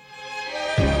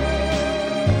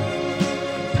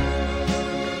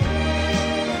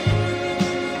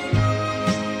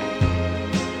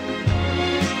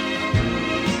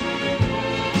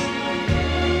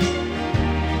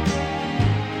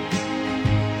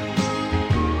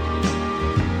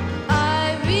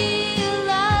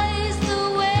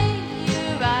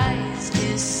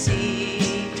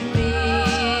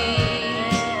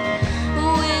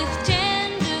 With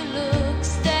tender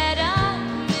looks that I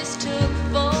mistook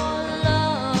for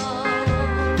love.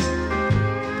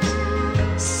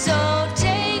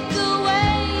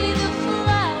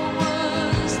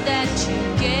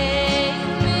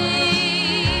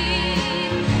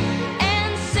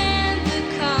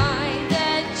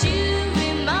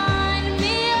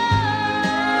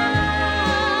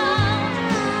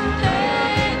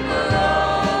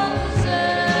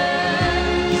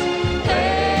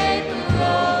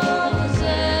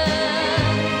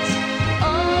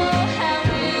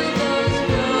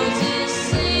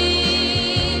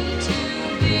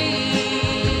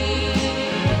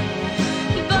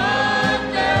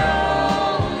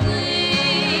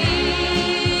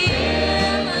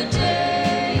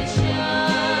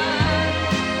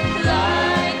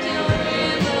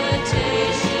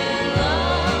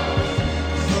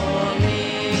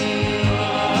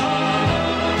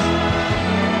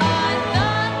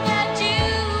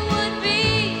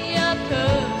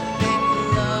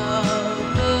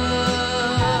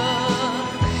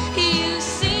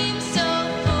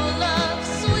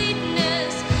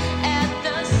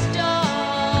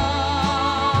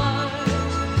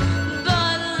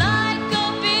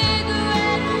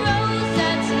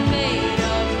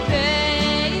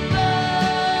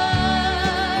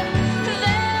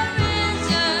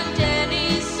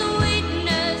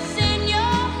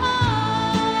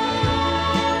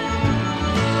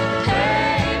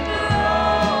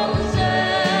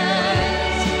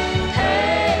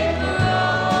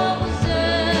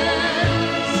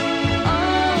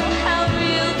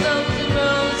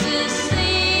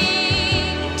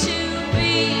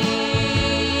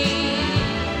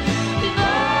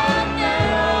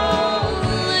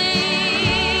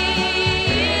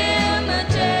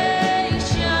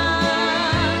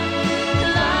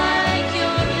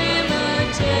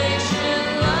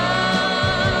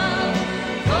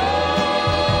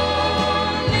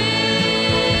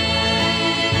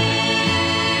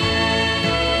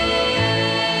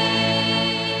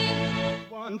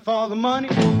 for the money,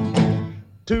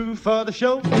 2 for the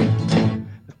show,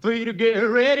 3 to get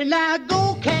ready. Now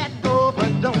go, cat, go,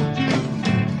 but don't you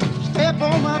step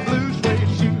on my blue suede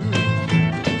shoe.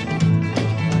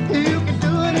 You can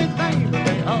do anything but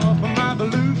lay off of my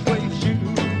blue suede shoe.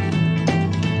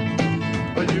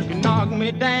 But you can knock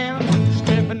me down,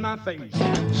 step in my face,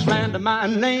 slander my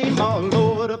name all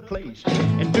over the place,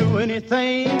 and do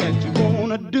anything that you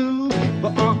wanna do.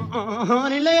 But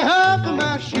honey, lay off of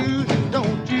my shoes, and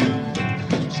don't you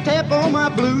step on my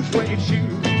blue suede shoe.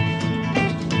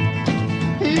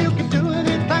 You can do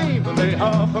anything but lay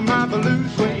off of my blue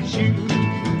suede shoe.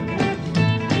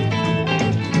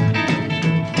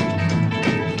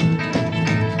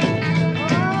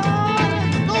 Oh,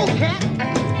 go, cat.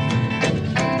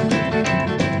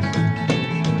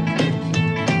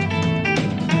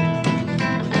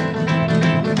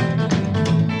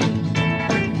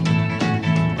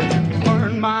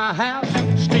 My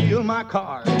house, steal my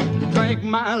car, drink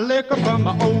my liquor from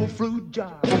my old fruit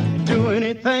jar, do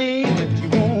anything that you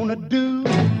wanna do.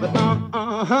 But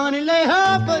honey, lay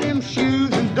off of them shoes,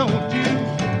 and don't you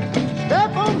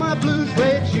step on my blue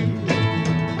suede shoes.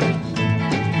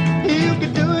 You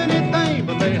can do anything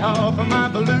but lay off of my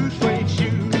blue suede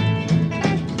shoes.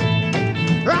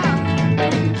 Right.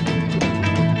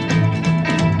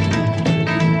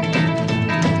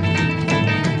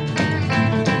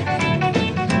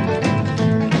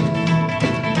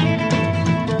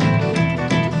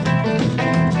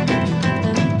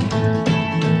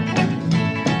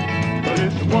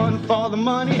 For the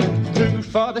money, 2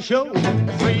 for the show,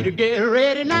 3 to get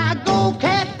ready. Now go,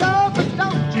 cat, go, but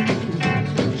don't you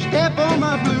step on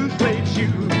my blue suede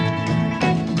shoe.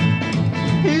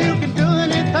 You can do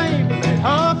anything but lay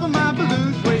off of my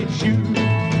blue suede shoe.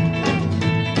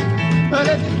 But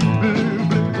it's blue,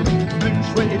 blue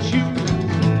suede shoe,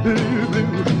 blue,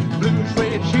 blue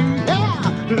suede shoe,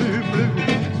 yeah, blue,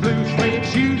 blue suede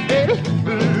shoe, baby,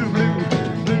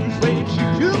 blue suede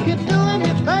shoe. You can do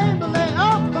anything but lay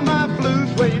off of my blue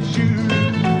suede shoe.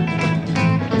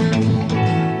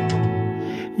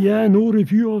 Yeah, no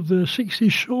review of the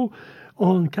 60s show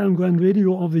on Camglen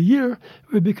Radio of the Year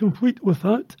would be complete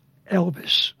without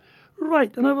Elvis.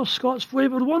 Right, another Scots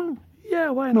flavoured one? Yeah,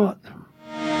 why not?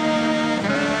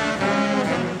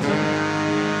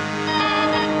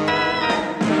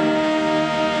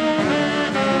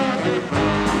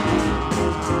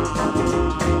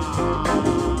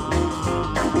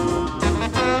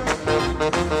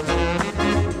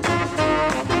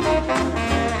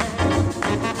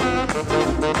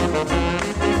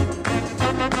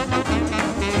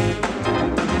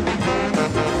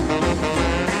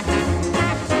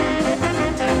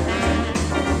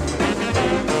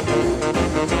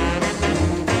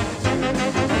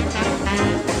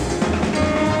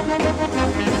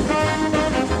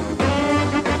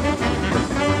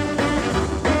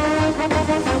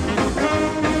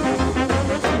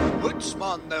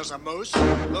 There's a mouse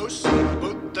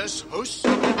about this house.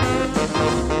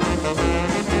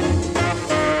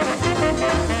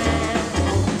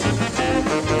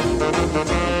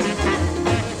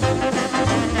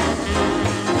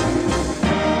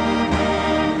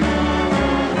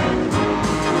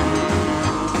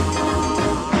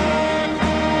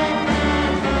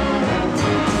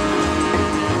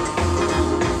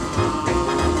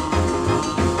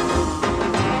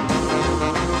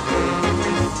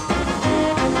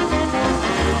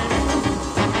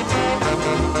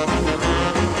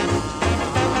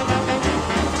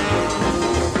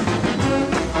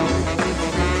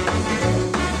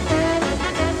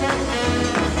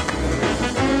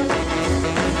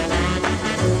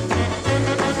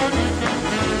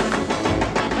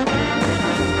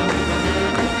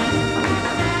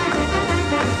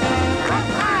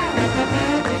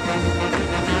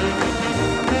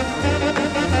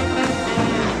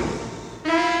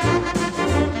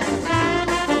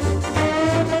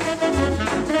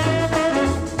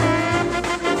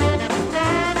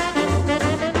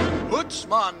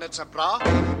 It's a bra,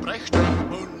 brecht,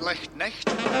 moonlicht nicht.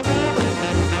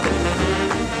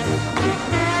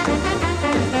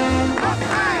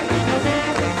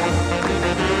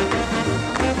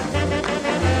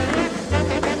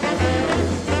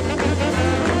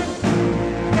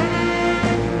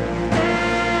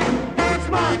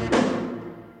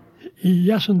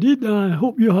 Yes, indeed. I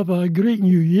hope you have a great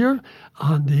new year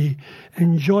and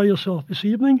enjoy yourself this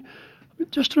evening.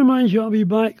 Just to remind you, I'll be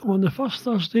back on the first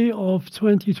Thursday of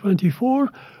 2024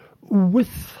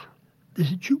 with the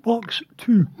Jukebox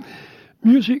 2.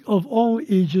 Music of all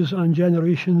ages and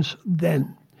generations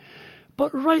then.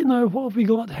 But right now, what have we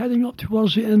got heading up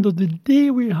towards the end of the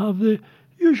day? We have the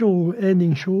usual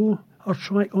ending show our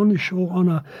track on the show on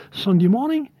a Sunday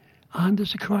morning, and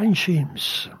it's the Crying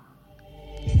Shames.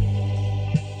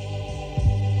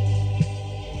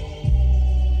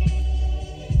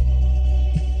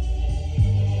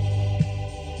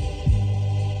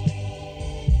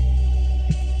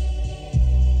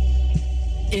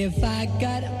 If I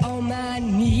got on my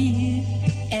knees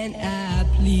and I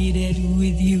pleaded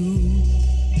with you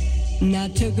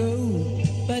not to go,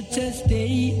 but to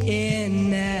stay in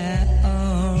my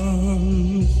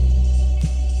arms,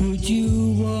 would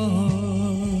you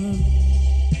walk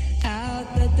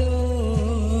out the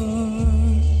door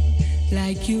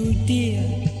like you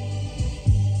did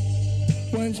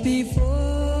once before?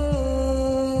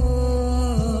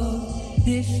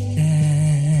 This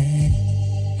time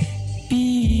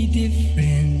be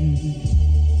different,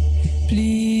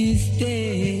 please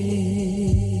stay,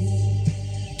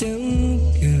 don't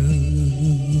go.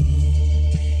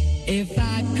 If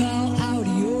I call out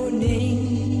your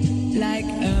name like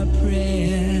a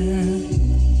prayer,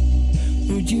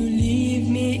 would you leave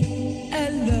me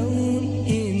alone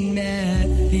in my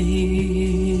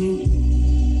fear,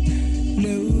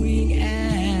 knowing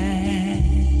I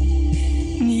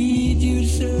need you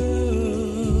so?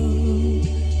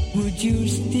 Would you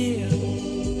still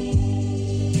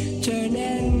turn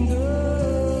and go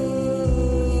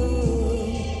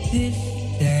this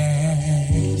time?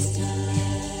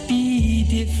 Be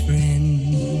different,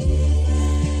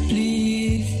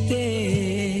 please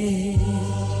stay,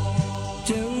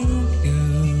 don't go,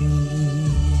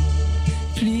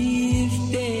 please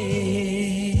stay.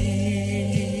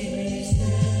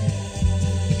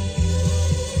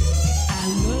 I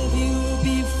love you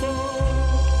before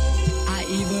I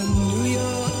even knew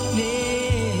your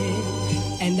name,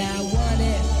 and I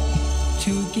wanted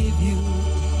to give you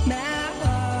my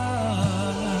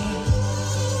heart,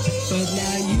 but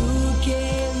now you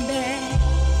came back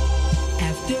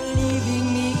after leaving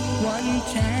me one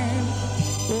time.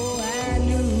 Oh, I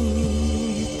knew,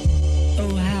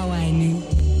 oh how I knew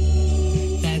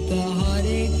that the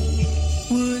heartache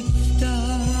would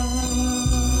start.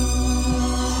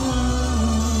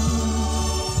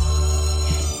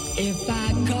 If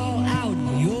I call out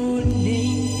your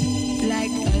name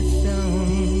like a song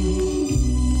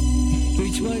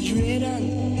which was written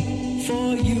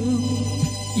for you,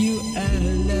 you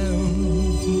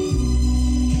alone,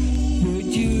 would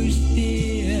you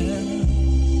still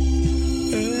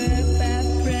hurt my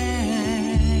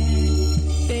pride,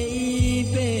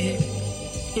 baby,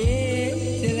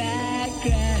 till I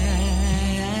cry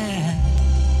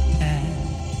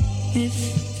this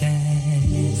time?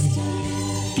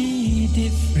 Be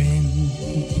different,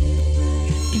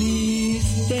 please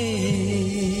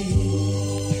stay,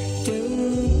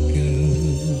 don't go,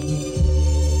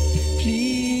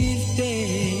 please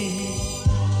stay.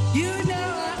 You know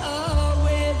I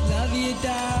always love you,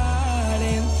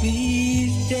 darling,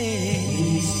 please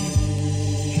stay,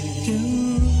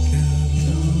 don't go,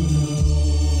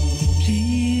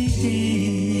 please stay.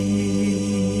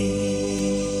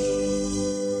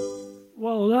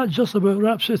 Well, that just about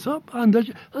wraps it up, and at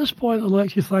this point I'd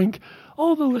like to thank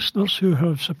all the listeners who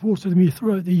have supported me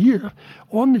throughout the year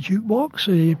on the jukebox,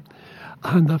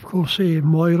 and of course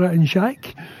Moira and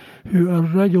Jack, who are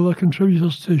regular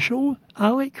contributors to the show,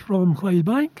 Alec from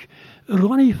Clydebank,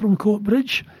 Ronnie from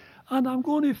Coatbridge, and I'm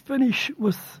going to finish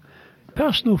with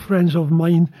personal friends of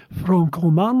mine from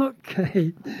Kilmarnock,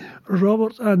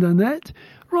 Robert and Annette.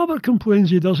 Robert complains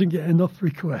he doesn't get enough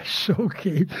requests,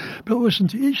 okay. But listen,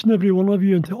 to each and every one of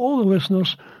you and to all the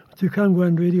listeners to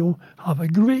Cangwen Radio, have a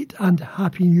great and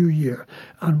happy new year,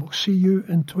 and we'll see you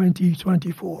in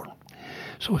 2024.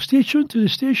 So stay tuned to the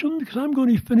station, because I'm going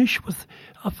to finish with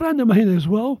a friend of mine as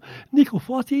well, Nico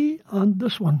Flatty, and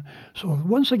this one. So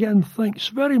once again, thanks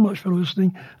very much for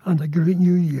listening, and a great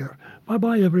new year.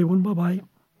 Bye-bye, everyone. Bye-bye.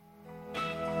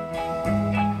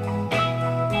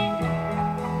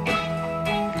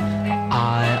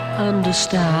 I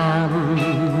understand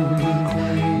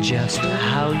just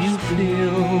how you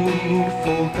feel.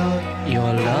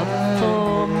 Your love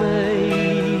for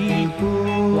me,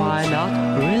 why not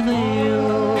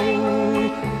reveal?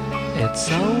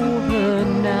 It's over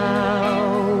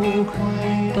now,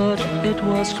 but it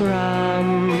was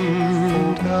grand.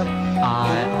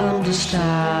 I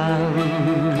understand,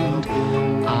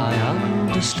 I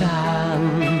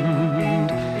understand.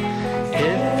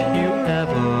 If you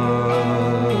ever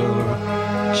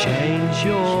change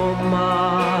your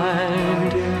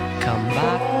mind, come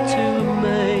back to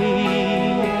me,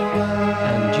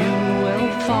 and you will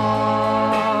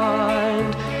find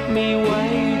me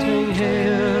waiting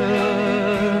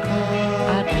here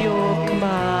at your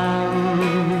command.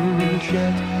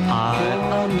 I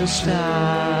understand.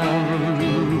 understand.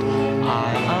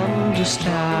 I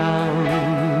understand.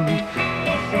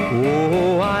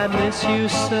 Oh, I miss you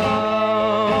so.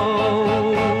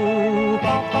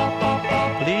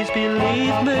 Please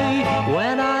believe me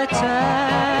when I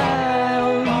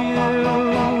tell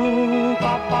you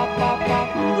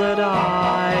that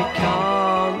I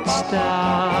can't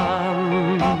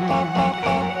stand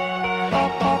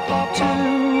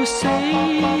to see